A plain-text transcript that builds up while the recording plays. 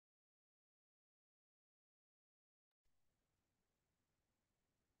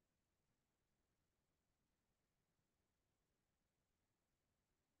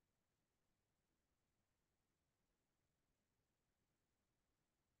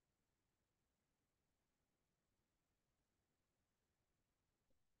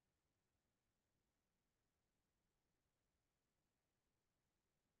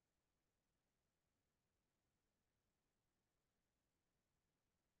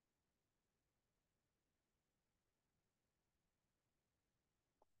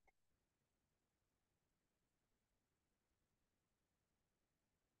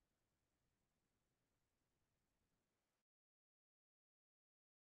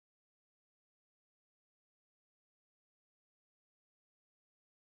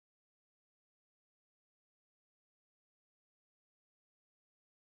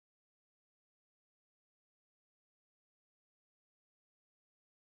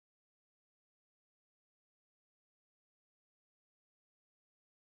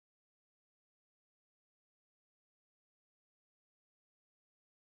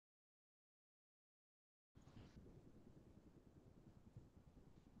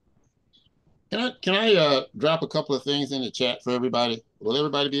Can I drop a couple of things in the chat for everybody? Will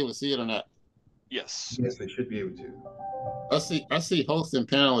everybody be able to see it or not? Yes. Yes, they should be able to. I see hosts and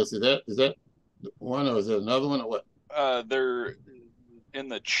panelists. Is that one or is there another one or what? They're in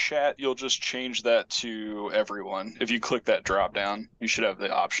the chat. You'll just change that to everyone. If you click that drop down, you should have the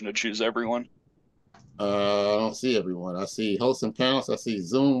option to choose everyone. I don't see everyone. I see hosts and panelists. I see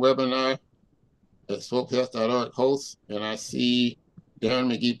Zoom webinar at swopehealth.org hosts, and I see Darren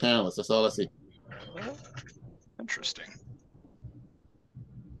McGee panelists. That's all I see. Interesting.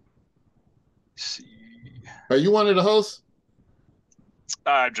 Let's see. Are you one of the hosts?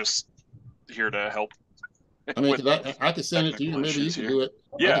 I'm just here to help. I mean, I could send it to you. Maybe you can do it.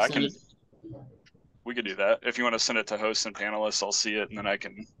 Yeah, I can. We could do that. If you want to send it to hosts and panelists, I'll see it, and then I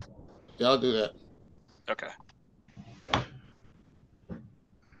can. Yeah, I'll do that. Okay.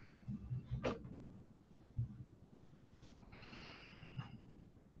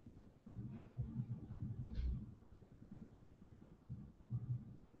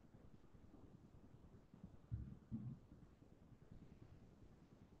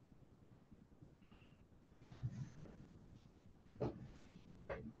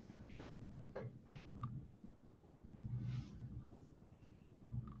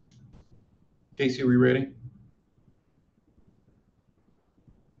 KC, are we ready?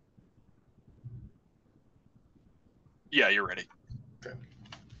 Yeah, you're ready. Okay.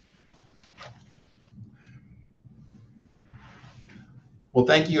 Well,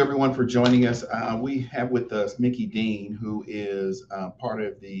 thank you everyone for joining us. We have with us Mickey Dean, who is part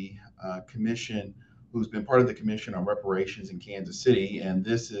of the commission, who's been part of the Commission on Reparations in Kansas City. And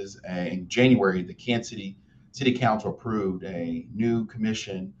this is in January, the Kansas City Council approved a new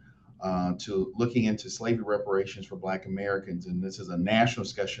commission to looking into slavery reparations for Black Americans. And this is a national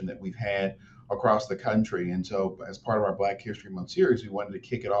discussion that we've had across the country. And so as part of our Black History Month series, we wanted to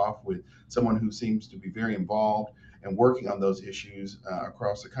kick it off with someone who seems to be very involved and working on those issues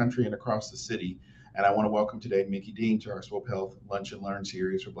across the country and across the city. And I want to welcome today Mickey Dean to our Swope Health Lunch and Learn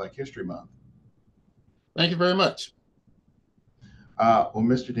series for Black History Month. Thank you very much. Well,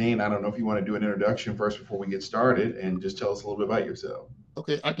 Mr. Dean, I don't know if you want to do an introduction first before we get started and just tell us a little bit about yourself.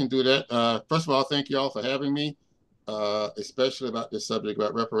 Okay, I can do that. First of all, thank you all for having me, especially about this subject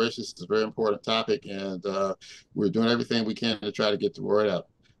about reparations. It's a very important topic, and we're doing everything we can to try to get the word out.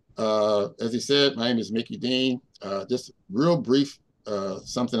 As he said, my name is Mickey Dean. Just real brief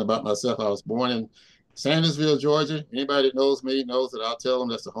something about myself. I was born in Sandersville, Georgia. Anybody that knows me knows that I'll tell them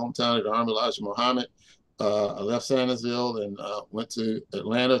that's the hometown of the Honorable Elijah Muhammad. I left Sandersville and went to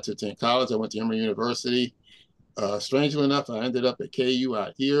Atlanta to attend college. I went to Emory University. Strangely enough, I ended up at KU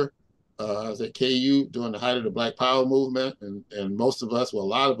out here. I was at KU during the height of the Black Power movement, and most of us, well, a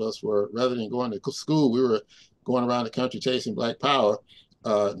lot of us were, rather than going to school, we were going around the country chasing Black Power.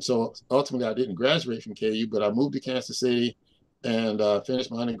 So ultimately, I didn't graduate from KU, but I moved to Kansas City and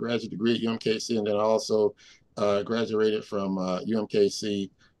finished my undergraduate degree at UMKC, and then I also graduated from UMKC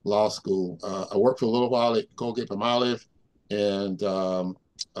Law School. I worked for a little while at Colgate-Palmolive, and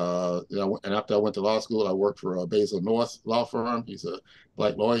and after I went to law school, I worked for Basil North law firm. He's a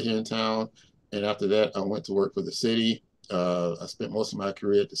Black lawyer here in town. And after that, I went to work for the city. I spent most of my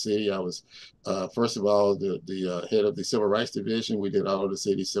career at the city. I was, first of all, the head of the Civil Rights Division. We did all of the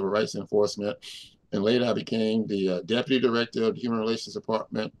city's civil rights enforcement. And later I became the deputy director of the Human Relations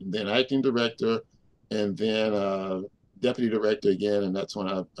Department, and then acting director, and then deputy director again. And that's when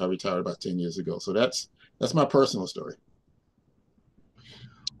I retired about 10 years ago. So that's my personal story.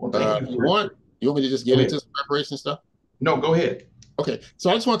 Well, thank you. You want me to just get into some reparations stuff? No, go ahead. Okay,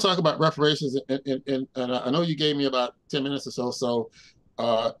 so I just want to talk about reparations, and I know you gave me about 10 minutes or so,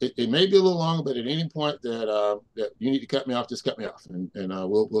 it may be a little longer, but at any point that you need to cut me off, just cut me off, and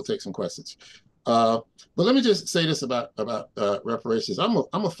we'll take some questions. But let me just say this about reparations.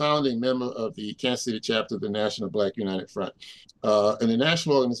 I'm a founding member of the Kansas City chapter of the National Black United Front, and the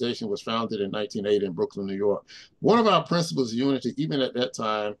national organization was founded in 1980 in Brooklyn, New York. One of our principles of unity, even at that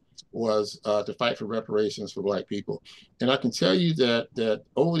time, was to fight for reparations for Black people. And I can tell you that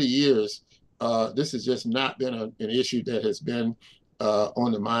over the years, this has just not been an issue that has been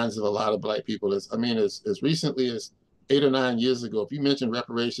on the minds of a lot of Black people. As recently as 8 or 9 years ago, if you mention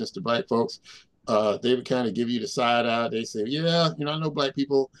reparations to Black folks, they would kind of give you the side eye. They say, yeah, I know Black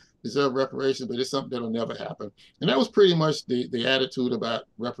people deserve reparations, but it's something that'll never happen. And that was pretty much the attitude about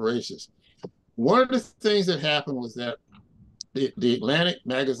reparations. One of the things that happened was that the Atlantic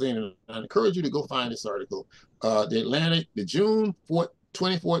magazine, and I encourage you to go find this article, the June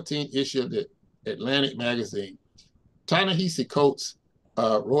 2014 issue of the Atlantic magazine, Ta-Nehisi Coates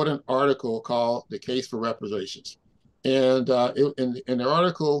wrote an article called "The Case for Reparations," and in the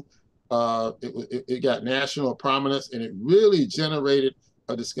article, it got national prominence, and it really generated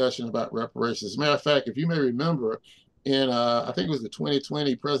a discussion about reparations. As a matter of fact, if you may remember, in I think it was the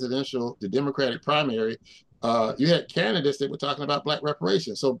 2020 the Democratic primary, you had candidates that were talking about Black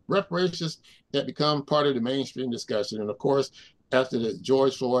reparations. So reparations had become part of the mainstream discussion. And of course, after the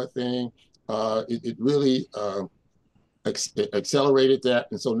George Floyd thing, it really accelerated that.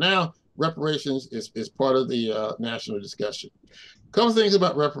 And so now reparations is part of the national discussion. A couple things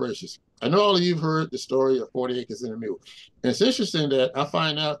about reparations. I know all of you have heard the story of 40 acres and a mule. And it's interesting that I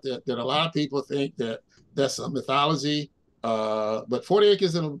find out that a lot of people think that that's a mythology, but 40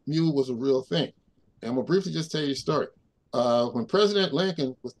 acres and a mule was a real thing. And I'm going to briefly just tell you a story. When President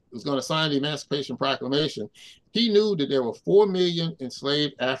Lincoln was going to sign the Emancipation Proclamation, he knew that there were 4 million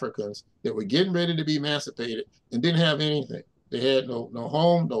enslaved Africans that were getting ready to be emancipated and didn't have anything. They had no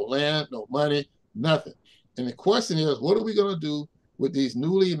home, no land, no money, nothing. And the question is, what are we going to do with these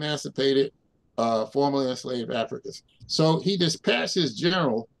newly emancipated, formerly enslaved Africans? So he dispatched his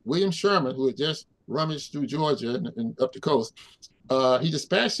general, William Sherman, who had just rummaged through Georgia and up the coast. He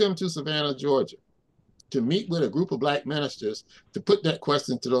dispatched him to Savannah, Georgia, to meet with a group of Black ministers to put that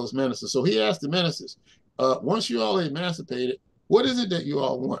question to those ministers. So he asked the ministers, once you all are emancipated, what is it that you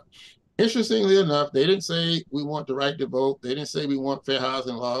all want? Interestingly enough, they didn't say we want the right to vote. They didn't say we want fair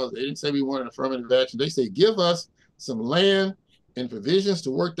housing laws. They didn't say we want an affirmative action. They say, give us some land and provisions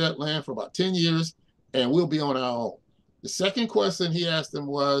to work that land for about 10 years, and we'll be on our own. The second question he asked them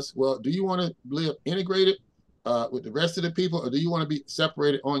was, well, do you want to live integrated with the rest of the people, or do you want to be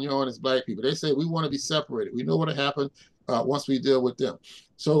separated on your own as Black people? They said, we want to be separated. We know what'll happen once we deal with them.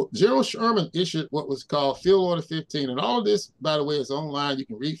 So General Sherman issued what was called Field Order 15. And all of this, by the way, is online. You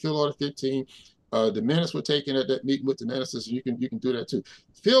can read Field Order 15. The minutes were taken at that meeting with the ministers, and you can do that too.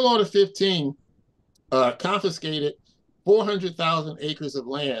 Field Order 15 confiscated 400,000 acres of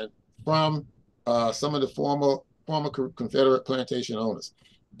land from some of the former Confederate plantation owners.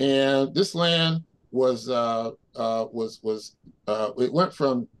 And this land it went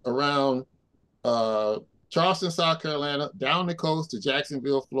from around Charleston, South Carolina, down the coast to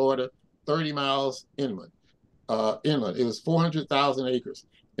Jacksonville, Florida, 30 miles inland. It was 400,000 acres.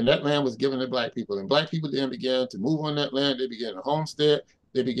 And that land was given to Black people. And Black people then began to move on that land. They began to homestead.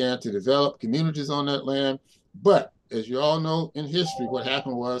 They began to develop communities on that land. But as you all know in history, what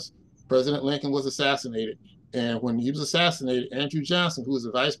happened was President Lincoln was assassinated. And when he was assassinated, Andrew Johnson, who was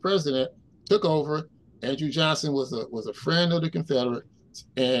the vice president, took over. Andrew Johnson was a friend of the Confederates,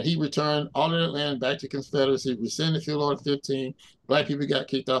 and he returned all of that land back to Confederacy, rescinded Field Order 15. Black people got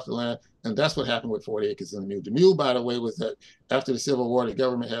kicked off the land, and that's what happened with 40 acres and a mule. The mule, by the way, was that after the Civil War, the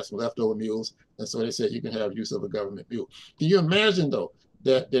government had some leftover mules, and so they said you can have use of a government mule. Can you imagine, though,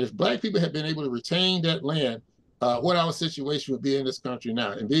 that if Black people had been able to retain that land, what our situation would be in this country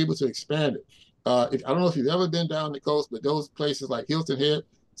now, and be able to expand it? I don't know if you've ever been down the coast, but those places like Hilton Head,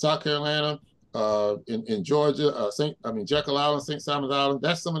 South Carolina, in Georgia, Jekyll Island, St. Simon's Island,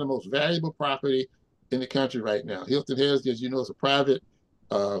 that's some of the most valuable property in the country right now. Hilton Head, as you know, is a private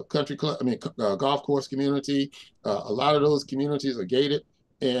country club, golf course community. A lot of those communities are gated,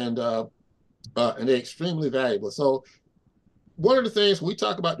 and they're extremely valuable. So one of the things we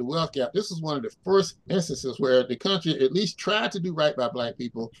talk about the wealth gap, this is one of the first instances where the country at least tried to do right by Black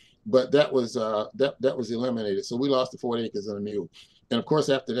people, but that was eliminated. So we lost the 40 acres and a mule. And of course,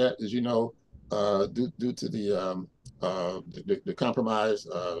 after that, as you know, due to the compromise,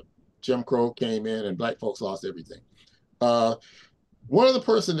 Jim Crow came in and Black folks lost everything. One other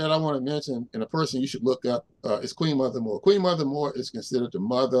person that I want to mention, and a person you should look up, is Queen Mother Moore. Queen Mother Moore is considered the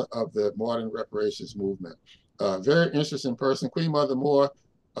mother of the modern reparations movement. Very interesting person. Queen Mother Moore,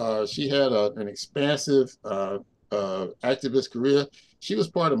 she had an expansive activist career. She was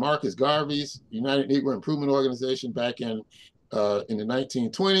part of Marcus Garvey's United Negro Improvement Organization back in the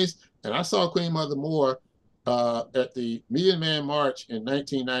 1920s. And I saw Queen Mother Moore at the Million Man March in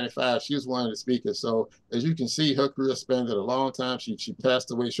 1995. She was one of the speakers. So as you can see, her career spanned a long time. She passed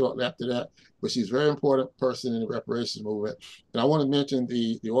away shortly after that, but she's a very important person in the reparations movement. And I want to mention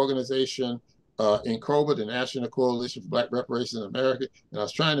the organization in COBRA, the National Coalition for Black Reparations in America. And I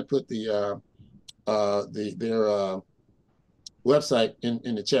was trying to put their website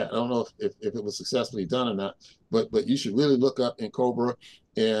in the chat. I don't know if it was successfully done or not, but you should really look up in COBRA,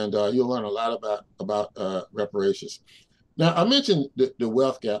 and you'll learn a lot about reparations. Now, I mentioned the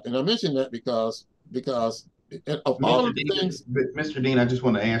wealth gap, and I mentioned that because of all of the things. Mr. Dean, I just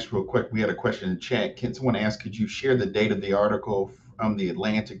want to ask real quick. We had a question in the chat. Can someone ask, could you share the date of the article from the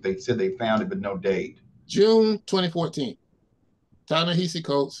Atlantic? They said they found it, but no date. June 2014. Ta-Nehisi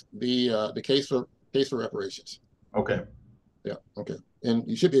Coates, the case for reparations. Okay. Yeah. Okay. and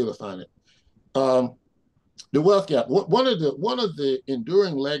you should be able to find it. The wealth gap. One of the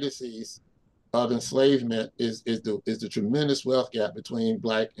enduring legacies of enslavement is the tremendous wealth gap between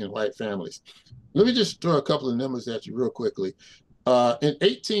Black and white families. Let me just throw a couple of numbers at you real quickly. In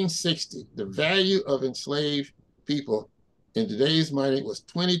 1860, the value of enslaved people in today's money was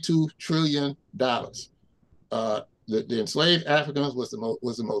 $22 trillion. The enslaved Africans was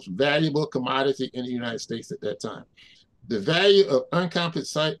the most valuable commodity in the United States at that time. The value of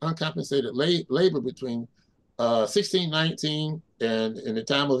uncompensated labor between 1619 and in the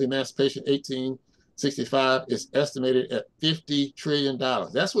time of emancipation, 1865, is estimated at $50 trillion.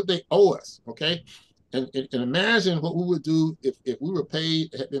 That's what they owe us, okay? And imagine what we would do if we were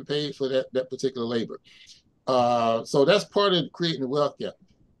had been paid for that particular labor. So that's part of creating the wealth gap.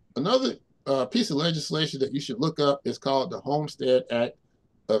 Another piece of legislation that you should look up is called the Homestead Act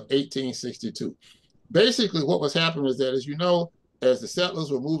of 1862. Basically, what was happening is that, as you know, as the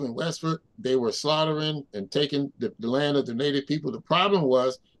settlers were moving westward, they were slaughtering and taking the land of the native people. The problem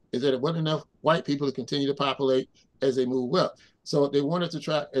is that it wasn't enough white people to continue to populate as they moved west. So they wanted to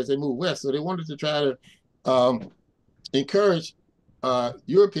try, as they moved west, so they wanted to try to encourage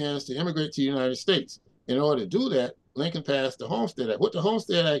Europeans to immigrate to the United States. In order to do that, Lincoln passed the Homestead Act. What the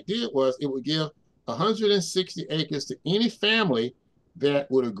Homestead Act did was it would give 160 acres to any family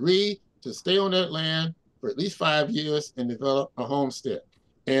that would agree to stay on that land for at least 5 years and develop a homestead.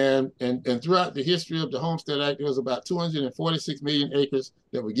 And throughout the history of the Homestead Act, there was about 246 million acres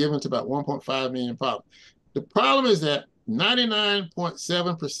that were given to about 1.5 million people. The problem is that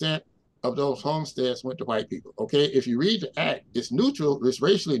 99.7% of those homesteads went to white people, okay? If you read the act, it's neutral, it's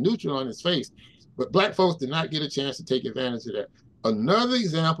racially neutral on its face, but Black folks did not get a chance to take advantage of that. Another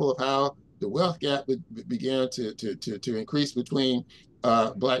example of how the wealth gap began to increase between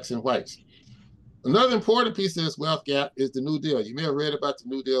Blacks and whites. Another important piece of this wealth gap is the New Deal. You may have read about the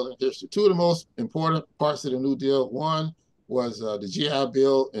New Deal in history. Two of the most important parts of the New Deal, one was the GI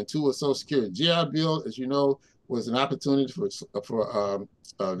Bill, and two was Social Security. GI Bill, as you know, was an opportunity for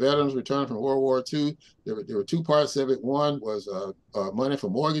veterans returning from World War II. There were two parts of it. One was money for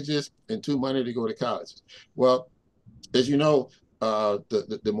mortgages, and two, money to go to college. Well, as you know,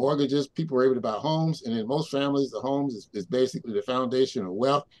 the mortgages, people were able to buy homes, and in most families, the homes is basically the foundation of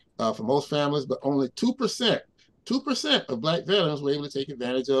wealth for most families, but only 2% of Black veterans were able to take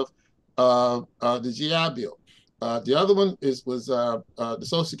advantage of the GI Bill. The other one was the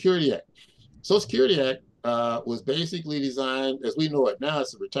Social Security Act. Social Security Act was basically designed, as we know it now,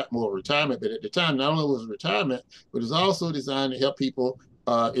 it's more retirement, but at the time, not only was it retirement, but it was also designed to help people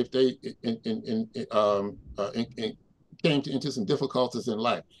if they came into some difficulties in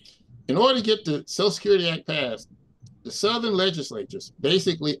life. In order to get the Social Security Act passed, the Southern legislatures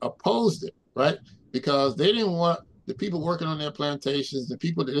basically opposed it, right? Because they didn't want the people working on their plantations, the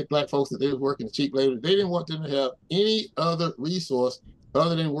people, the Black folks that they were working cheap labor, they didn't want them to have any other resource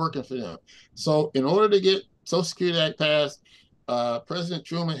other than working for them. So in order to get Social Security Act passed, President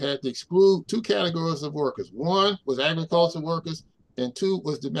Truman had to exclude two categories of workers. One was agricultural workers, and two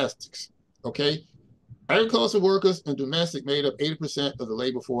was domestics, okay? Agricultural workers and domestic made up 80% of the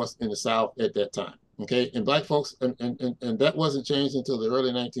labor force in the South at that time, okay? And Black folks, and that wasn't changed until the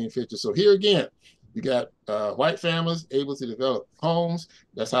early 1950s. So here again, you got white families able to develop homes.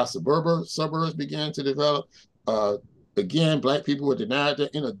 That's how suburbs began to develop. Again, Black people were denied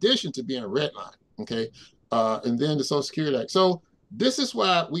that in addition to being redlined, okay? And then the Social Security Act. So this is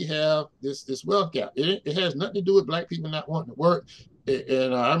why we have this wealth gap. It has nothing to do with Black people not wanting to work.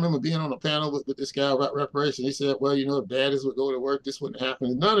 And I remember being on a panel with this guy about reparations. He said, well, you know, if daddies would go to work, this wouldn't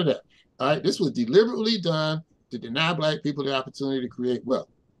happen. None of that, all right? This was deliberately done to deny Black people the opportunity to create wealth.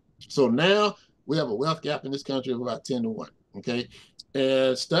 So now we have a wealth gap in this country of about 10 to 1, okay?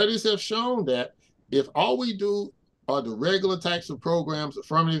 And studies have shown that if all we do are the regular types of programs,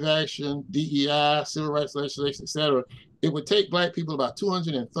 affirmative action, DEI, civil rights legislation, et cetera, it would take Black people about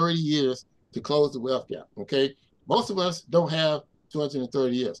 230 years to close the wealth gap, okay? Most of us don't have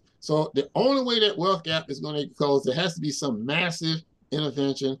 230 years. So the only way that wealth gap is going to close, there has to be some massive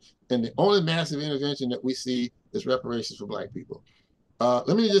intervention, and the only massive intervention that we see is reparations for Black people.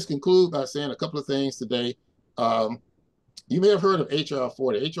 Let me just conclude by saying a couple of things today. You may have heard of HR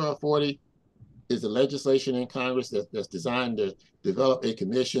 40. HR 40 is the legislation in Congress that's designed to develop a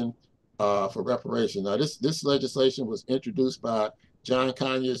commission for reparations. Now, this legislation was introduced by John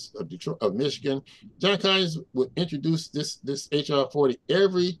Conyers of Michigan. John Conyers would introduce this HR 40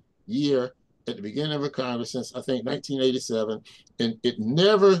 every year at the beginning of a Congress since, I think, 1987, and it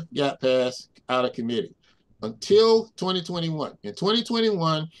never got passed out of committee until 2021. In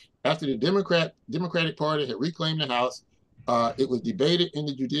 2021, after the Democratic Party had reclaimed the House, It was debated in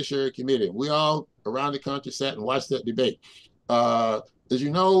the Judiciary Committee. We all around the country sat and watched that debate. As you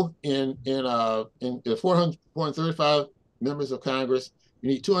know, in 435 members of Congress, you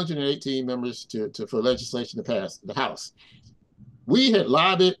need 218 members for legislation to pass the House. We had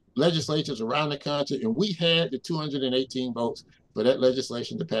lobbied legislatures around the country, and we had the 218 votes for that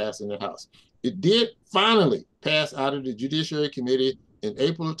legislation to pass in the House. It did finally pass out of the Judiciary Committee in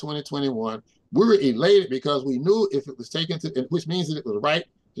April of 2021. We were elated because we knew if it was taken to, which means that it was right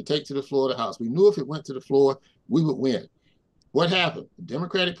to take to the floor of the House. We knew if it went to the floor, we would win. What happened? The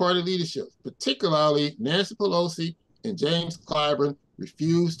Democratic Party leadership, particularly Nancy Pelosi and James Clyburn,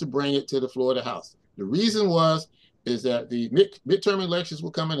 refused to bring it to the floor of the House. The reason is that the midterm elections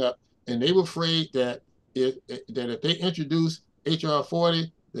were coming up, and they were afraid that if they introduced HR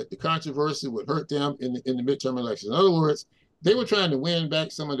 40, that the controversy would hurt them in the midterm elections. In other words, they were trying to win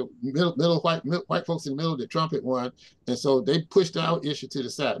back some of the white folks in the middle that Trump had won, and so they pushed our issue to the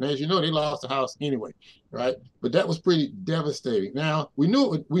side. And as you know, they lost the House anyway, right? But that was pretty devastating. Now we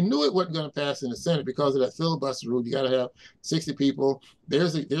knew it wasn't going to pass in the Senate because of that filibuster rule. You got to have 60 people.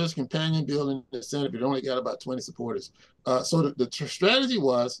 There's a companion bill in the Senate, but it only got about 20 supporters. So the strategy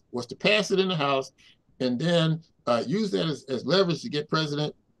was to pass it in the House, and then use that as leverage to get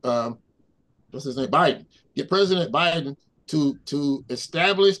President Biden. Get President Biden to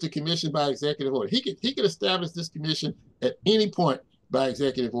establish the commission by executive order. He could establish this commission at any point by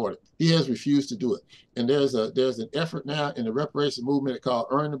executive order. He has refused to do it. And there's an effort now in the reparations movement called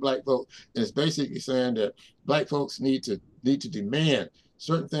Earn the Black Vote. And it's basically saying that Black folks need to demand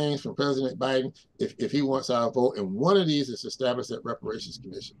certain things from President Biden if he wants our vote. And one of these is to establish that reparations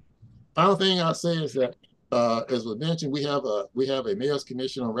commission. Final thing I'll say is that, as was mentioned, we have a mayor's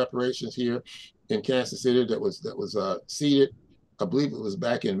commission on reparations here in Kansas City that was seated. I believe it was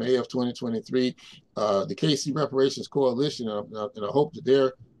back in May of 2023. The KC Reparations Coalition, and I hope that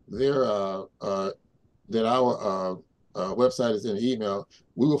that our website is in the email.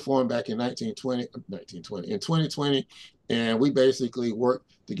 We were formed back in 2020, and we basically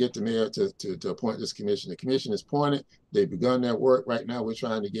worked to get the mayor to appoint this commission. The commission is appointed. They've begun their work. Right now, we're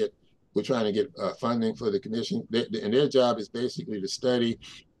trying to get funding for the commission, and their job is basically to study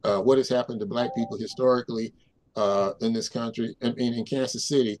what has happened to Black people historically in this country, and in Kansas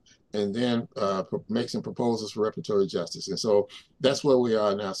City, and then make some proposals for reparatory justice. And so that's where we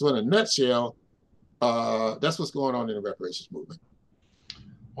are now. So in a nutshell, that's what's going on in the reparations movement.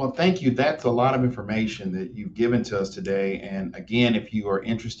 Well, thank you. That's a lot of information that you've given to us today. And again, if you are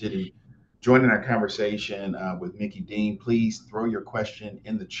interested in joining our conversation with Mickey Dean, please throw your question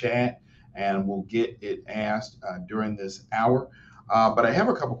in the chat and we'll get it asked during this hour. But I have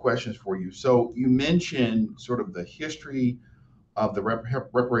a couple questions for you. So you mentioned sort of the history of the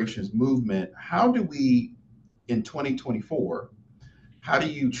reparations movement. How do we, in 2024, how do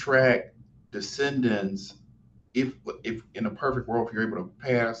you track descendants if in a perfect world, if you're able to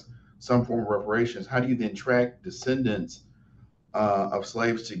pass some form of reparations, how do you then track descendants of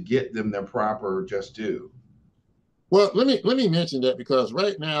slaves to get them their proper just due? Well, let me mention that, because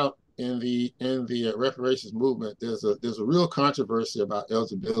right now in the reparations movement, there's a real controversy about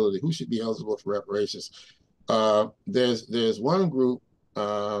eligibility. Who should be eligible for reparations? There's one group,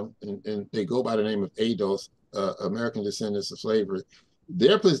 and they go by the name of ADOS, American Descendants of Slavery.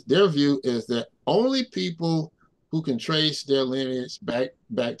 Their view is that only people who can trace their lineage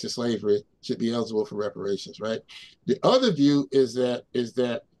back to slavery should be eligible for reparations, right? The other view is that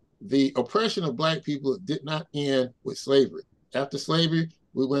the oppression of Black people did not end with slavery. After slavery,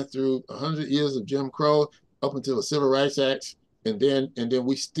 we went through 100 years of Jim Crow up until the Civil Rights Acts, and then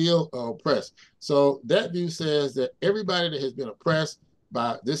we still are oppressed. So that view says that everybody that has been oppressed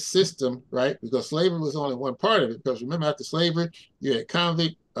by this system, right? Because slavery was only one part of it. Because remember, after slavery, you had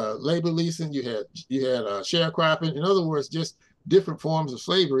convict labor leasing, you had sharecropping. In other words, just different forms of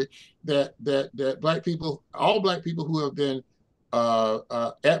slavery that Black people, all Black people who have been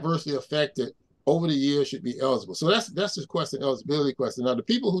adversely affected over the years should be eligible. So that's the question, eligibility question. Now, the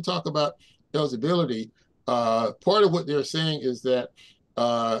people who talk about eligibility, part of what they're saying is that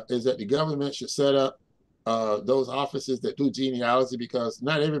the government should set up those offices that do genealogy, because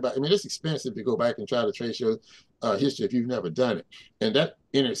not everybody, I mean, it's expensive to go back and try to trace your history if you've never done it. And that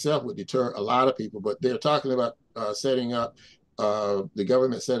in itself would deter a lot of people, but they're talking about setting up, the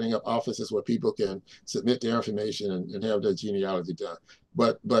government setting up offices where people can submit their information and have their genealogy done.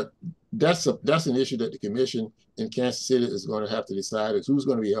 But that's an issue that the commission in Kansas City is going to have to decide, is who's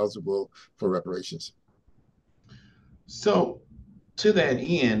going to be eligible for reparations. So to that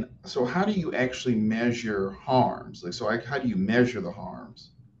end, so how do you actually measure harms? Like, so how do you measure the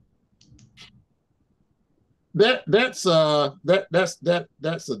harms? That's a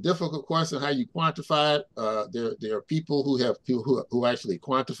difficult question how you quantify it. There are people who actually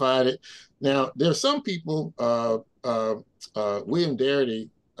quantified it. Now there are some people. William Darity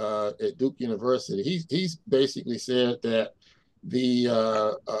at Duke University. He's basically said that the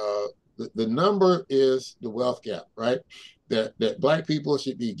the number is the wealth gap, right? That black people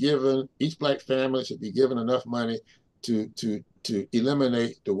should be given, each black family should be given enough money to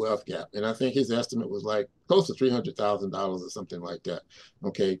eliminate the wealth gap. And I think his estimate was like close to $300,000 or something like that.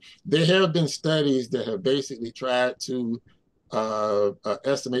 Okay, there have been studies that have basically tried to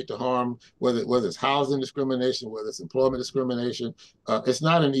estimate the harm, whether it's housing discrimination, whether it's employment discrimination. It's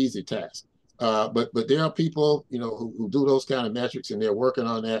not an easy task. But there are people, who do those kind of metrics, and they're working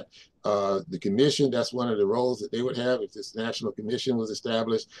on that. The commission, that's one of the roles that they would have if this national commission was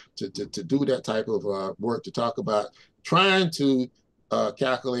established to do that type of work, to talk about trying to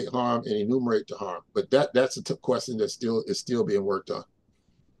calculate harm and enumerate the harm. But that's a question that is still being worked on.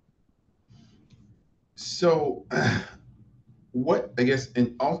 So what, I guess,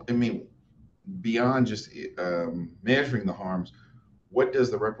 beyond just measuring the harms, what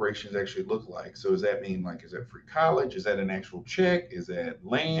does the reparations actually look like? So does that mean, like, is that free college? Is that an actual check? Is that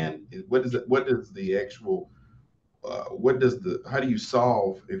land? What is it? What does the actual, how do you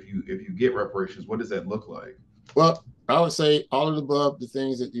solve if you get reparations? What does that look like? Well, I would say all of the above, the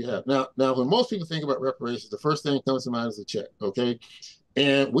things that you have. Now, when most people think about reparations, the first thing that comes to mind is a check, okay?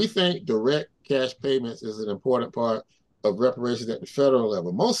 And we think direct cash payments is an important part of reparations at the federal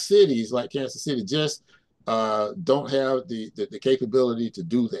level. Most cities, like Kansas City, just don't have the capability to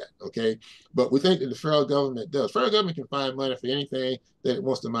do that, okay? But we think that the federal government does. Federal government can find money for anything that it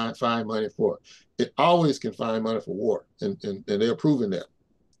wants to find money for. It always can find money for war, and they're proving that.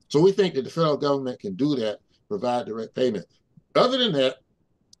 So we think that the federal government can do that, provide direct payment. Other than that,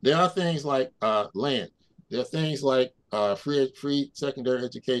 there are things like land. There are things like free secondary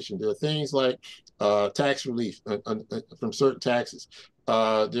education. There are things like tax relief from certain taxes.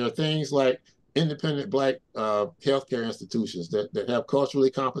 There are things like independent Black healthcare institutions that have culturally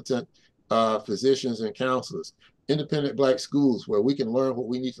competent physicians and counselors. Independent Black schools where we can learn what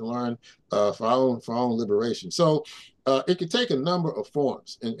we need to learn for our own liberation. So it could take a number of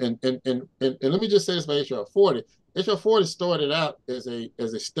forms. And let me just say this about HR 40. HR 40 started out as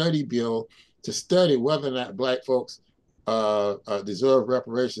a study bill to study whether or not Black folks deserve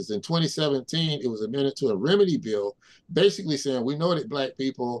reparations. In 2017, it was amended to a remedy bill, basically saying we know that Black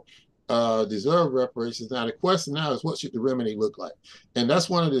people deserve reparations. Now, the question now is, what should the remedy look like? And that's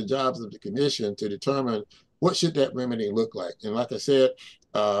one of the jobs of the commission, to determine what should that remedy look like. And like I said,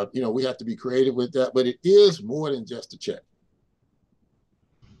 we have to be creative with that, but it is more than just a check.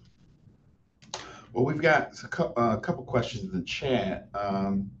 Well, we've got a couple questions in the chat.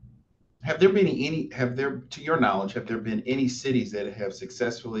 Have there been to your knowledge, have there been any cities that have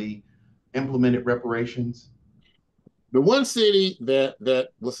successfully implemented reparations? The one city that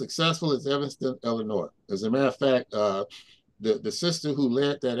was successful is Evanston, Illinois. As a matter of fact, the sister who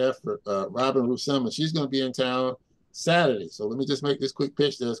led that effort, Robin Ruth Simmons, she's going to be in town Saturday. So let me just make this quick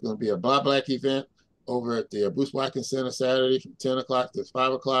pitch. There's going to be a Black event over at the Bruce Watkins Center Saturday from 10 o'clock to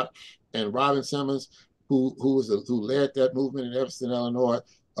 5 o'clock. And Robin Simmons, who led that movement in Evanston, Illinois,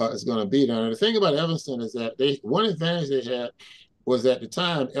 is going to be there. And the thing about Evanston is that one advantage they had was, at the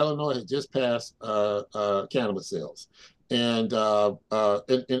time, Illinois had just passed cannabis sales. And I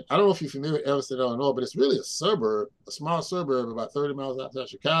don't know if you're familiar with Evanston, Illinois, but it's really a small suburb about 30 miles outside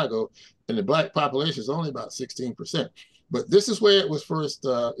Chicago, and the Black population is only about 16%. But this is where it was first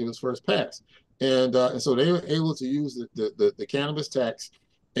passed, and so they were able to use the cannabis tax,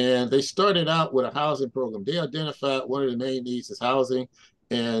 and they started out with a housing program. They identified one of the main needs is housing,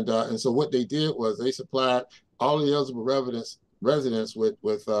 and so what they did was they supplied all the eligible residents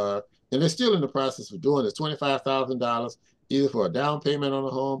with and they're still in the process of doing this, $25,000 either for a down payment on a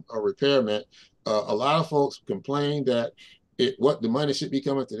home or repairment. A lot of folks complained that the money should be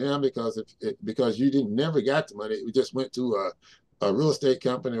coming to them because you never got the money. It just went to a real estate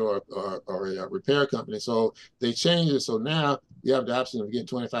company or a repair company. So they changed it. So now you have the option of getting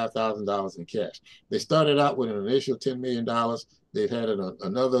 $25,000 in cash. They started out with an initial $10 million. They've had an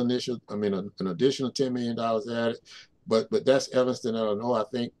additional $10 million added. But that's Evanston, Illinois. I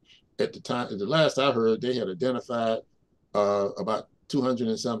think at the last I heard, they had identified about 200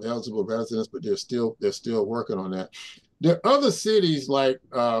 and some eligible residents, but they're still working on that. There are other cities like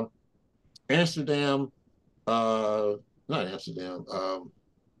Amsterdam, not Amsterdam.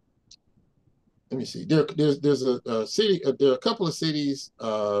 Let me see. There's a city. There are a couple of cities,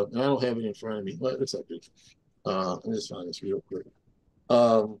 and I don't have it in front of me. What's up? Let me just find this real quick.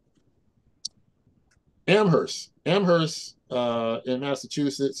 Amherst in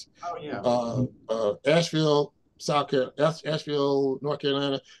Massachusetts, Oh, yeah. Asheville, Asheville, North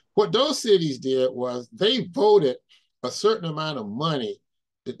Carolina. What those cities did was they voted a certain amount of money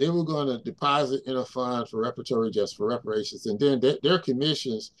that they were going to deposit in a fund for reparatory justice, for reparations, and then their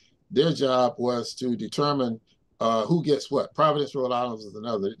commissions, their job was to determine who gets what. Providence, Rhode Island is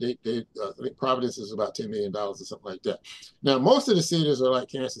another. I think Providence is about $10 million or something like that. Now, most of the cities are like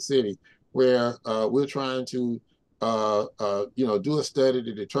Kansas City, where we're trying to do a study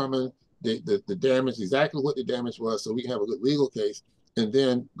to determine the damage, exactly what the damage was, so we can have a good legal case, and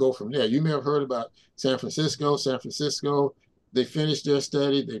then go from there. You may have heard about San Francisco. San Francisco, they finished their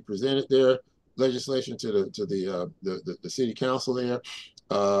study, they presented their legislation to the city council there,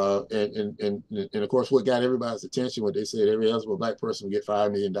 and of course, what got everybody's attention, what they said, every eligible Black person would get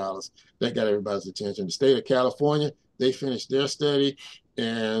 $5 million. That got everybody's attention. The state of California, they finished their study,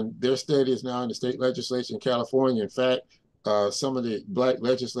 and their study is now in the state legislature in California. In fact, some of the Black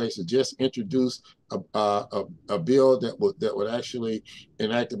legislators just introduced a bill that would actually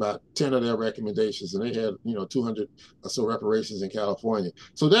enact about 10 of their recommendations, and they had 200 or so reparations in California.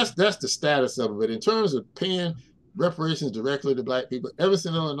 So that's the status of it. But in terms of paying reparations directly to Black people,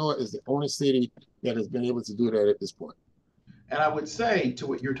 Evanston, Illinois is the only city that has been able to do that at this point. And I would say to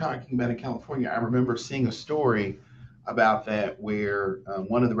what you're talking about in California, I remember seeing a story about that where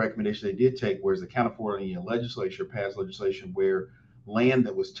one of the recommendations they did take was the California legislature passed legislation where land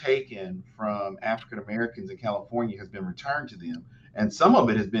that was taken from African Americans in California has been returned to them. And some of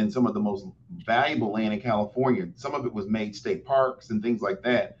it has been some of the most valuable land in California. Some of it was made state parks and things like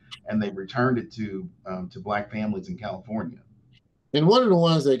that, and they returned it to Black families in California. And one of the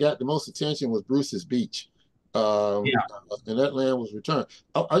ones that got the most attention was Bruce's Beach. Yeah. And that land was returned.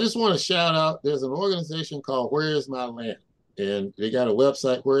 I just want to shout out, there's an organization called Where Is My Land? And they got a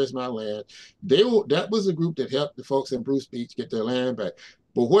website, Where Is My Land? That was a group that helped the folks in Bruce Beach get their land back.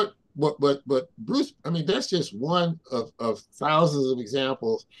 But Bruce, I mean, that's just one of thousands of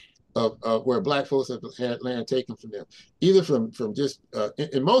examples of where Black folks have had land taken from them, either from just,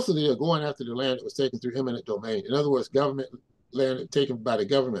 and most of them are going after the land that was taken through eminent domain. In other words, government land taken by the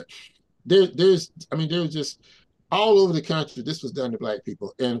government. There's just all over the country, this was done to Black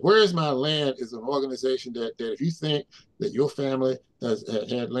people. And Where Is My Land is an organization that if you think that your family has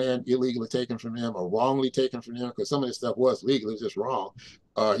had land illegally taken from them or wrongly taken from them, because some of this stuff was legal, it was just wrong,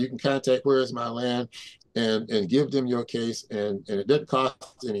 you can contact Where Is My Land and give them your case, and it doesn't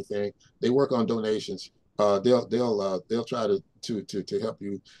cost anything. They work on donations. They'll try to help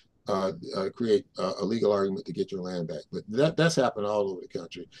you create a legal argument to get your land back. But that's happened all over the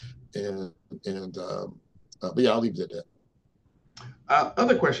country, but yeah, I'll leave it at that.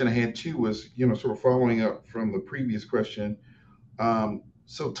 Other question I had too was, sort of following up from the previous question.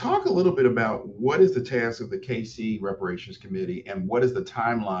 So talk a little bit about what is the task of the KC Reparations Committee and what is the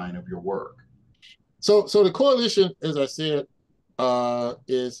timeline of your work? So the coalition, as I said,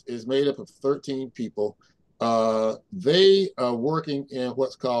 is made up of 13 people. They are working in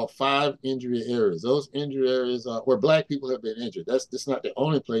what's called 5 injury areas. Those injury areas are where Black people have been injured. That's not the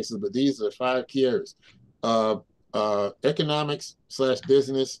only places, but these are 5 key areas. Economics /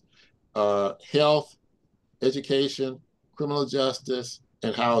 business, health, education, criminal justice,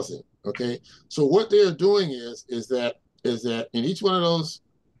 and housing. Okay, so what they're doing is that in each one of those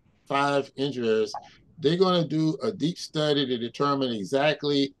 5 injury areas, they're going to do a deep study to determine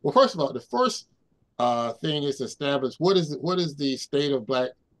exactly. Well, first of all, the first thing is to establish what is the state of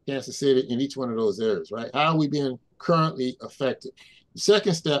Black Kansas City in each one of those areas, right? How are we being currently affected? The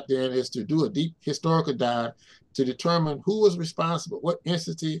second step then is to do a deep historical dive to determine who was responsible, what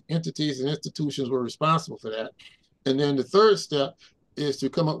entities and institutions were responsible for that. And then the third step is to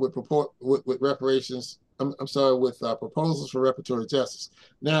come up with reparations. With proposals for reparatory justice.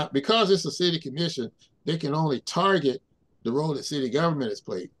 Now, because it's a city commission, they can only target the role that city government has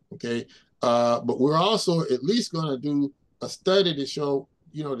played. Okay, but we're also at least going to do a study to show,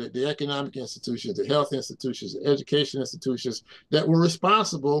 that the economic institutions, the health institutions, the education institutions that were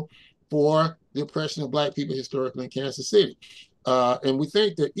responsible for the oppression of Black people historically in Kansas City. And we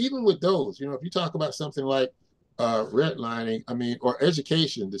think that even with those, if you talk about something like redlining, or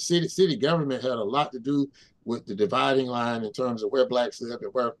education, the city government had a lot to do with the dividing line in terms of where Blacks live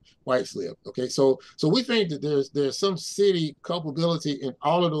and where whites live. Okay, so we think that there's some city culpability in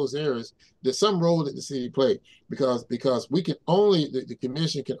all of those areas. There's some role that the city played because we can only, the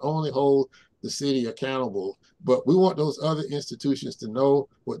commission can only hold the city accountable, but we want those other institutions to know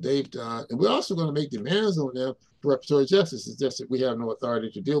what they've done, and we're also going to make demands on them for reparatory justice. It's just that we have no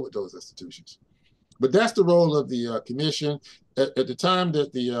authority to deal with those institutions. But that's the role of the commission. At the time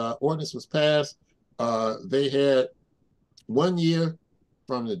that the ordinance was passed, they had 1 year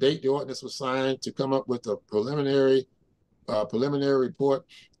from the date the ordinance was signed to come up with a preliminary report,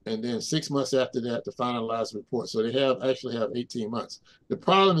 and then 6 months after that to finalize the report. So they actually have 18 months. The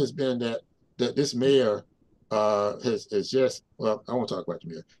problem has been that this mayor has just, well, I won't talk about the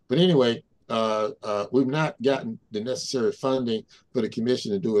mayor, but anyway, we've not gotten the necessary funding for the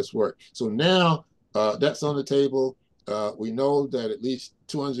commission to do its work. So now that's on the table. We know that at least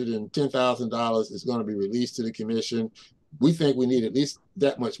 $210,000 is going to be released to the commission. We think we need at least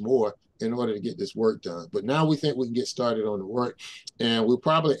that much more in order to get this work done. But now we think we can get started on the work, and we'll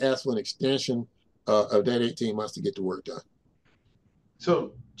probably ask for an extension of that 18 months to get the work done.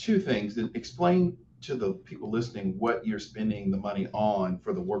 So 2 things. Explain to the people listening what you're spending the money on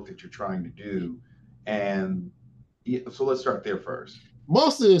for the work that you're trying to do. And so let's start there first.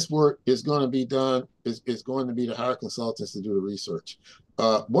 Most of this work is going to be done, is going to be to hire consultants to do the research.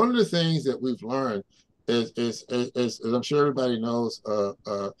 One of the things that we've learned is as I'm sure everybody knows,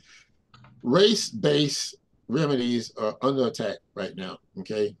 race-based remedies are under attack right now,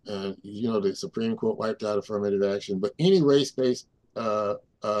 okay? You know, the Supreme Court wiped out affirmative action, but any race-based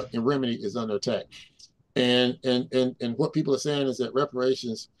remedy is under attack. And what people are saying is that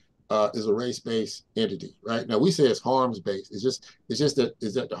reparations is a race-based entity, right? Now we say it's harms-based. It's just that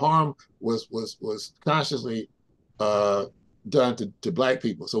the harm was consciously done to Black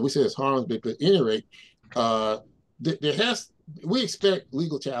people. So we say it's harms-based. But at any rate, we expect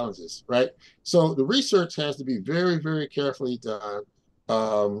legal challenges, right? So the research has to be very, very carefully done.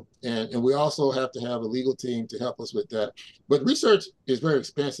 And we also have to have a legal team to help us with that. But research is very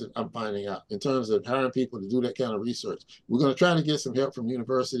expensive, I'm finding out, in terms of hiring people to do that kind of research. We're going to try to get some help from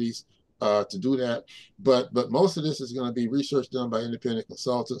universities to do that. But most of this is going to be research done by independent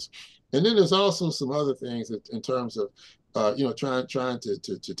consultants. And then there's also some other things that, in terms of you know, trying to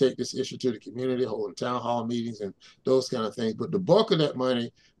take this issue to the community, holding town hall meetings and those kind of things. But the bulk of that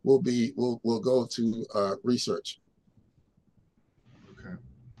money will go to research. Okay.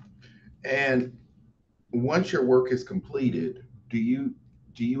 And once your work is completed, do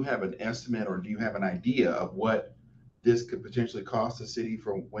you have an estimate, or do you have an idea of what this could potentially cost the city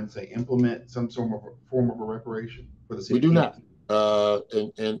from once they implement some form of a reparation for the city? We do not.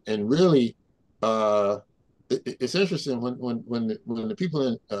 And really, it's interesting when the people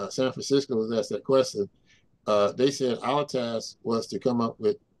in San Francisco was asked that question, they said our task was to come up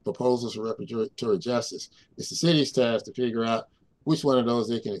with proposals for reparatory justice. It's the city's task to figure out which one of those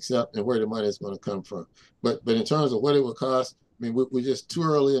they can accept and where the money is going to come from. But in terms of what it would cost, I mean, we're just too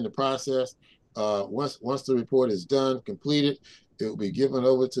early in the process. Once the report is done, completed, it will be given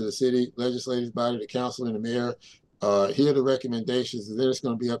over to the city legislative body, the council and the mayor, hear the recommendations, and then it's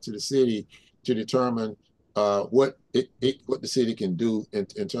going to be up to the city to determine what the city can do in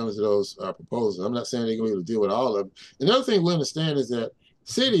terms of those proposals. I'm not saying they're going to be able to deal with all of them. Another thing we understand is that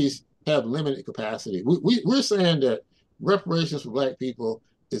cities have limited capacity. We're saying that reparations for Black people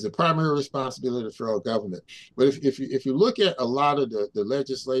is a primary responsibility of the federal government. But if you look at a lot of the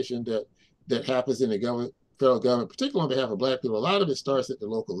legislation that happens in the federal government, particularly on behalf of Black people, a lot of it starts at the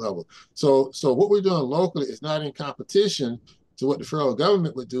local level. So what we're doing locally is not in competition to what the federal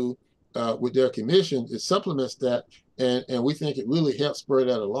government would do with their commission. It supplements that, and we think it really helps spur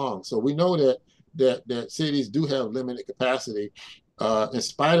that along. So we know that cities do have limited capacity, in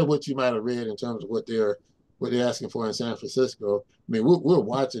spite of what you might have read in terms of what they're asking for in San Francisco. I mean, we're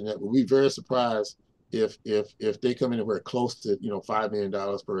watching that. We'll be very surprised if they come anywhere close to $5 million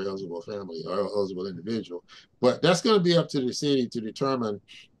per eligible family or eligible individual. But that's going to be up to the city to determine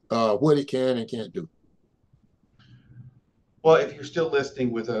what it can and can't do. Well, if you're still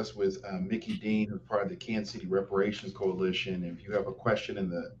listening with us with Mickey Dean, who's part of the Kansas City Reparations Coalition, if you have a question in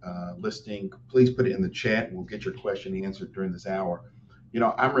the listing, please put it in the chat. We'll get your question answered during this hour.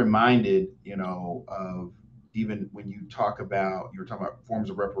 I'm reminded, of even when you're talking about forms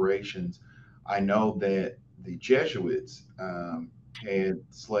of reparations. I know that the Jesuits had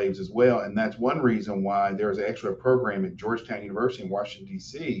slaves as well, and that's one reason why there's actually a program at Georgetown University in Washington,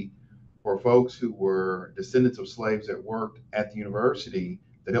 D.C. for folks who were descendants of slaves that worked at the university,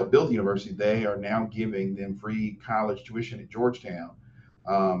 that helped build the university. They are now giving them free college tuition at Georgetown.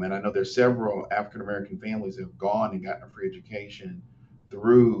 And I know there's several African-American families that have gone and gotten a free education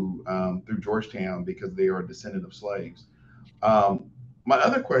through Georgetown because they are a descendant of slaves. My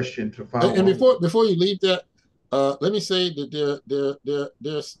other question to follow. And before you leave that, let me say that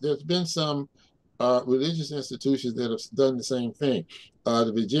there's been some religious institutions that have done the same thing.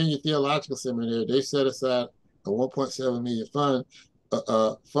 The Virginia Theological Seminary, they set aside a $1.7 million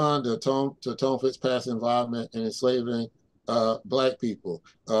fund to atone for its past involvement in enslaving Black people.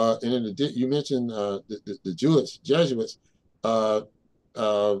 And then you mentioned the Jewish Jesuits. Uh,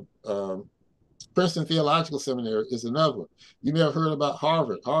 uh, um, Princeton Theological Seminary is another one. You may have heard about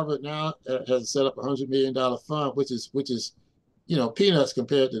Harvard. Harvard now has set up $100 million fund, which is peanuts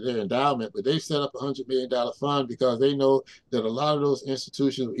compared to their endowment, but they've set up $100 million fund because they know that a lot of those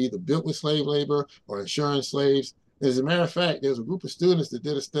institutions were either built with slave labor or insuring slaves. As a matter of fact, there's a group of students that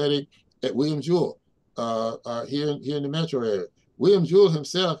did a study at William Jewell here in the metro area. William Jewell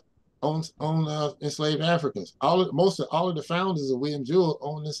himself owned enslaved Africans. All of the founders of William Jewell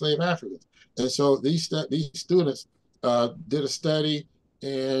owned enslaved Africans, and so these students did a study,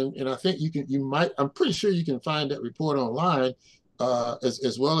 and I think I'm pretty sure you can find that report online,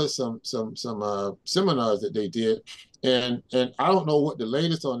 as well as some seminars that they did, and I don't know what the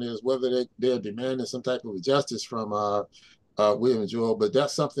latest on is, whether they're demanding some type of justice from William Jewell, but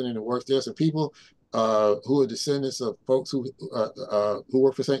that's something in the works. There's some people who are descendants of folks who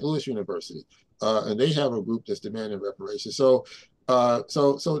work for St. Louis University, and they have a group that's demanding reparations. So, and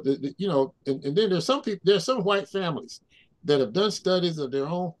then there's some people, there's some white families that have done studies of their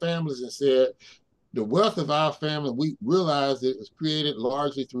own families and said the wealth of our family, we realized it was created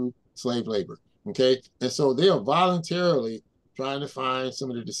largely through slave labor. Okay, and so they are voluntarily trying to find some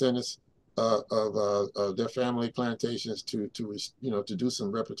of the descendants of their family plantations to do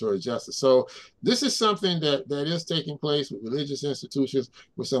some reparatory justice. So this is something that is taking place with religious institutions,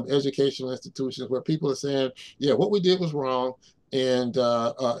 with some educational institutions, where people are saying, yeah, what we did was wrong, and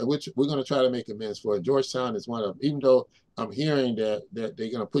which we're going to try to make amends for. Georgetown is one of them, even though I'm hearing that they're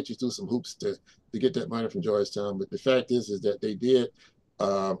going to put you through some hoops to get that money from Georgetown. But the fact is that they did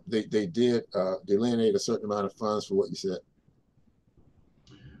delineate a certain amount of funds for what you said.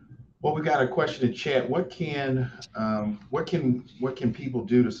 Well, we got a question in chat. What can people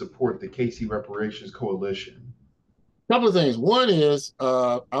do to support the KC Reparations Coalition? A couple of things. One is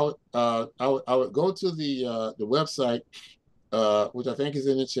I would go to the website, which I think is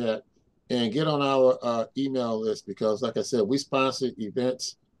in the chat, and get on our email list, because, like I said, we sponsor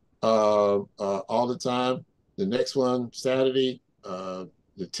events all the time. The next one, Saturday, the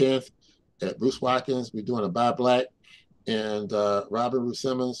 10th, at Bruce Watkins, we're doing a Buy Black. And Robin Ruth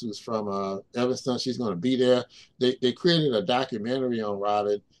Simmons, who's from Evanston, she's going to be there. They created a documentary on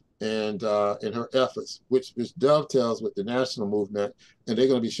Robin and her efforts, which dovetails with the national movement, and they're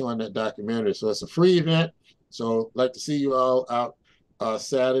going to be showing that documentary. So it's a free event. So I'd like to see you all out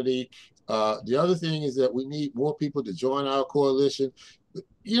Saturday. The other thing is that we need more people to join our coalition.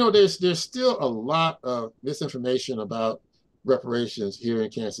 There's still a lot of misinformation about reparations here in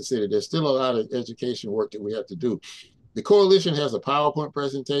Kansas City. There's still a lot of education work that we have to do. The coalition has a PowerPoint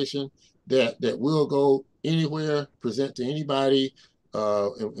presentation that will go anywhere, present to anybody,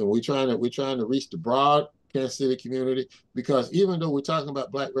 and we're trying to reach the broad Kansas City community, because even though we're talking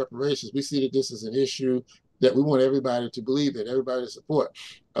about Black reparations, we see that this is an issue that we want everybody to believe in, everybody to support.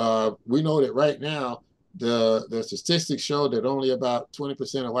 We know that right now the statistics show that only about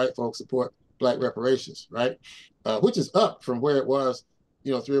 20% of white folks support Black reparations, right? Which is up from where it was,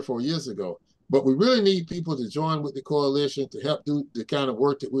 3 or 4 years ago. But we really need people to join with the coalition to help do the kind of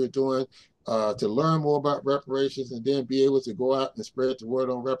work that we're doing, to learn more about reparations, and then be able to go out and spread the word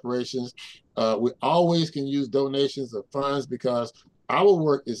on reparations. We always can use donations of funds, because our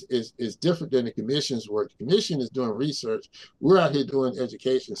work is different than the commission's work. The commission is doing research. We're out here doing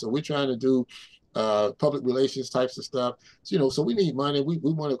education. So we're trying to do public relations types of stuff. So we need money. We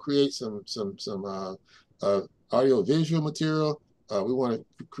want to create some audio visual material. We want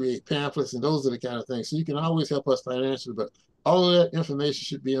to create pamphlets, and those are the kind of things. So you can always help us financially, but all of that information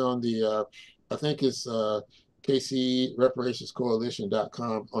should be on the, I think it's KC Reparations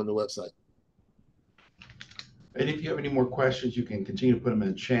Coalition.com on the website. And if you have any more questions, you can continue to put them in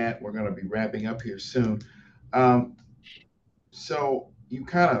the chat. We're going to be wrapping up here soon. So you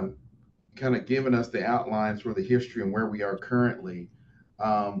kind of given us the outlines for the history and where we are currently.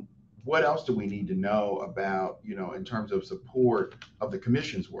 What else do we need to know about, in terms of support of the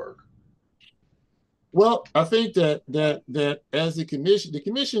commission's work? Well, I think that as the commission,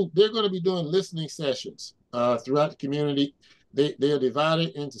 they're going to be doing listening sessions throughout the community. They are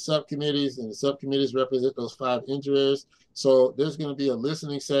divided into subcommittees, and the subcommittees represent those 5 injuries. So there's going to be a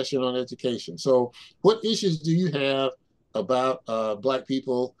listening session on education. So what issues do you have about Black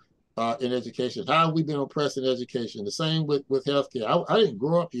people in education? How have we been oppressed in education? The same with healthcare. I didn't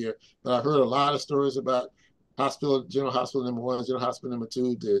grow up here, but I heard a lot of stories about General Hospital number 1, General Hospital number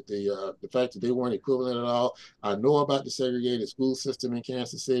 2, the fact that they weren't equivalent at all. I know about the segregated school system in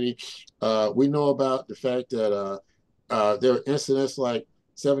Kansas City. We know about the fact that there are incidents like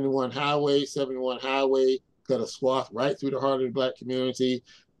 71 Highway cut a swath right through the heart of the Black community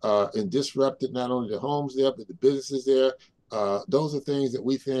and disrupted not only the homes there, but the businesses there. Those are things that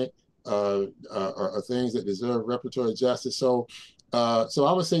we think are things that deserve reparatory justice. So I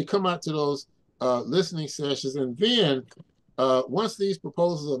would say come out to those listening sessions, and then once these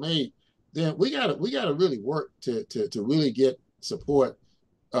proposals are made, then we gotta really work to really get support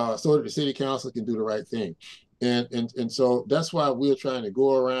so that the city council can do the right thing. And so that's why we're trying to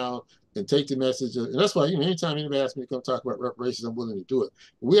go around and take the message. And that's why, anytime anybody asks me to come talk about reparations, I'm willing to do it.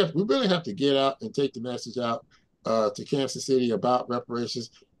 We really have to get out and take the message out to Kansas City about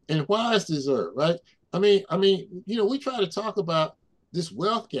reparations and why it's deserved, right? I mean, we try to talk about this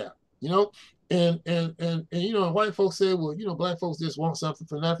wealth gap, and white folks say, well, Black folks just want something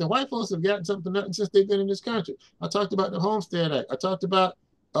for nothing. White folks have gotten something for nothing since they've been in this country. I talked about the Homestead Act. I talked about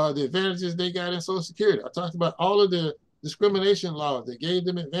the advantages they got in Social Security. I talked about all of the discrimination laws that gave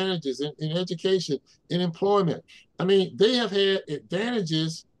them advantages in education, in employment. I mean, they have had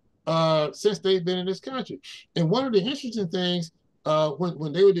advantages since they've been in this country. And one of the interesting things,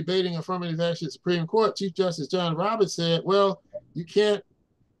 when they were debating affirmative action at the Supreme Court, Chief Justice John Roberts said, well, you can't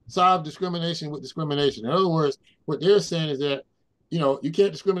solve discrimination with discrimination. In other words, what they're saying is that, you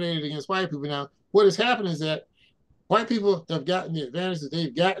can't discriminate against white people. Now, what has happened is that white people have gotten the advantage that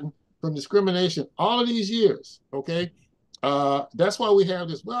they've gotten from discrimination all of these years, okay? That's why we have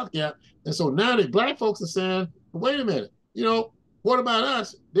this wealth gap. And so now that Black folks are saying, well, wait a minute, what about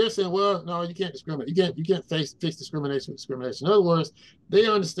us? They're saying, well, no, you can't discriminate. You can't fix discrimination with discrimination. In other words, they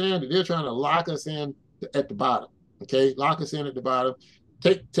understand that they're trying to lock us in at the bottom, okay? Lock us in at the bottom,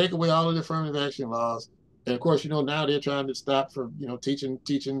 take away all of the affirmative action laws. And of course, now they're trying to stop from, teaching,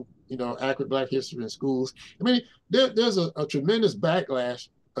 accurate Black history in schools. I mean, there's a tremendous backlash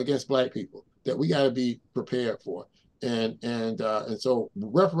against Black people that we got to be prepared for. And so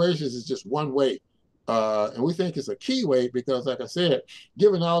reparations is just one way. And we think it's a key way because, like I said,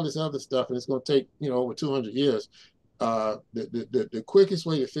 given all this other stuff, and it's going to take, over 200 years, the quickest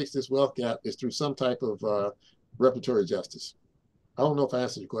way to fix this wealth gap is through some type of reparatory justice. I don't know if I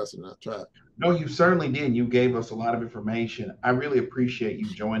answered your question. I tried. No, you certainly did. You gave us a lot of information. I really appreciate you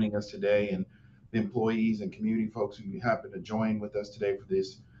joining us today, and the employees and community folks who happen to join with us today for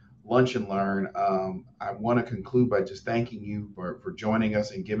this Lunch and Learn. I want to conclude by just thanking you for joining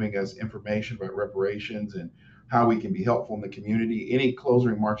us and giving us information about reparations and how we can be helpful in the community. Any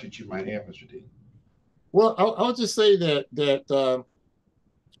closing remarks that you might have, Mr. Dean? Well, I'll just say that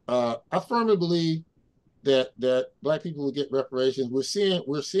I firmly believe that Black people will get reparations.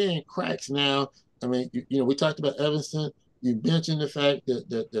 We're seeing cracks now. I mean, we talked about Evanston. You mentioned the fact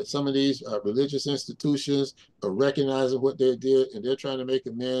that some of these religious institutions are recognizing what they did and they're trying to make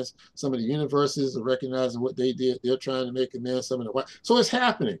amends. Some of the universities are recognizing what they did. They're trying to make amends. So it's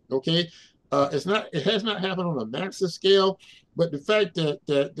happening, okay? It has not happened on a massive scale, but the fact that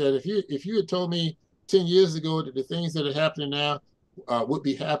if you had told me 10 years ago that the things that are happening now would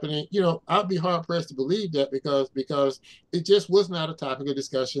be happening, I'd be hard pressed to believe that because it just was not a topic of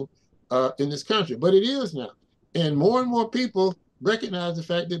discussion in this country, but it is now. And more people recognize the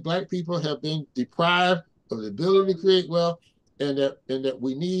fact that Black people have been deprived of the ability to create wealth, and that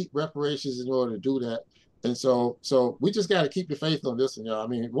we need reparations in order to do that. And so we just got to keep the faith on this one, y'all. I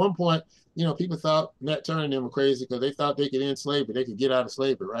mean, at one point, people thought Nat Turner and them were crazy because they thought they could end slavery, they could get out of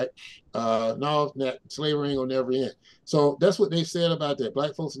slavery, right? No, slavery ain't gonna never end. So that's what they said about that.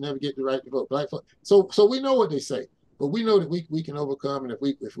 Black folks will never get the right to vote. Black folks. So we know what they say, but we know that we can overcome, and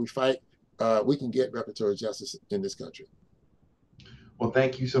if we fight, we can get reparatory justice in this country. Well,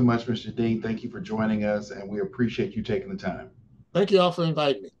 thank you so much, Mr. Dean. Thank you for joining us, and we appreciate you taking the time. Thank you all for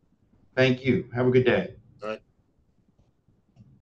inviting me. Thank you. Have a good day.